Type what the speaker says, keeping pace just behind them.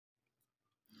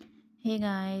Hey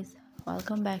guys,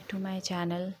 welcome back to my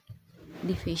channel,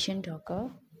 The Fashion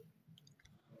Talker.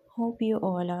 Hope you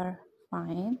all are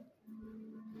fine.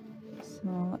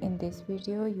 So, in this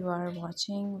video, you are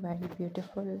watching very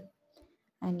beautiful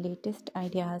and latest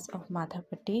ideas of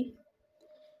Mathapati.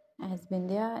 As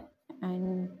Bindya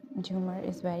and Jhumar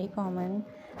is very common,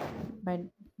 but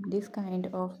this kind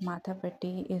of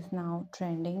Mathapati is now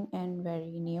trending and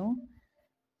very new.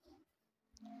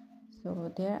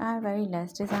 So there are very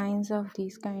less designs of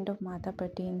these kind of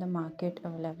Mathapati in the market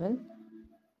available.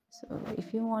 So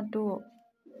if you want to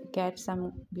get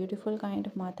some beautiful kind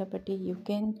of Mathapati, you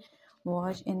can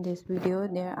watch in this video.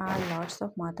 There are lots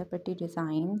of Mathapati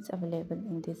designs available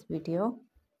in this video.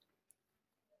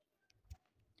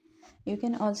 You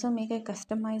can also make a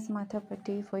customized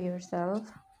Mathapati for yourself.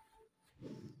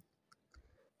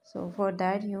 So for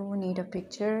that you need a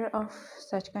picture of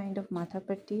such kind of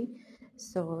Mathapati.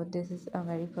 So this is a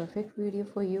very perfect video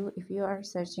for you if you are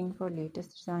searching for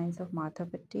latest designs of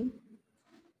Mathapati.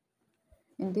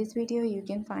 In this video you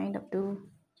can find up to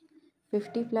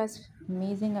 50 plus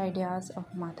amazing ideas of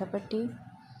Mathapati.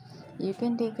 You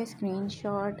can take a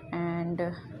screenshot and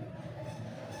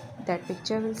that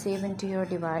picture will save into your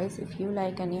device. If you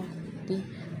like any of the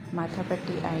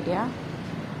Mathapati idea,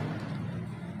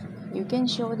 you can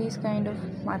show this kind of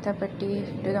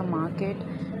Mathapati to the market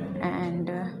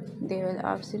and they will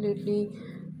absolutely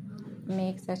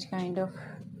make such kind of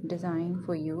design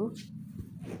for you.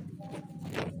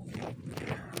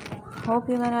 Hope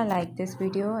you're gonna like this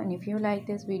video, and if you like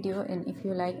this video and if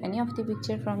you like any of the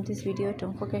picture from this video,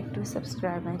 don't forget to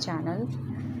subscribe my channel.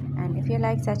 And if you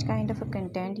like such kind of a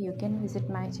content, you can visit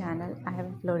my channel. I have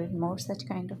uploaded more such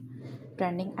kind of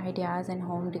trending ideas and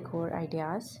home decor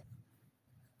ideas.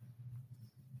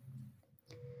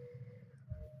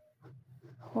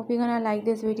 Hope you're gonna like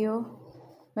this video.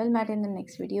 Well met in the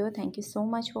next video. Thank you so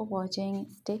much for watching.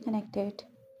 Stay connected.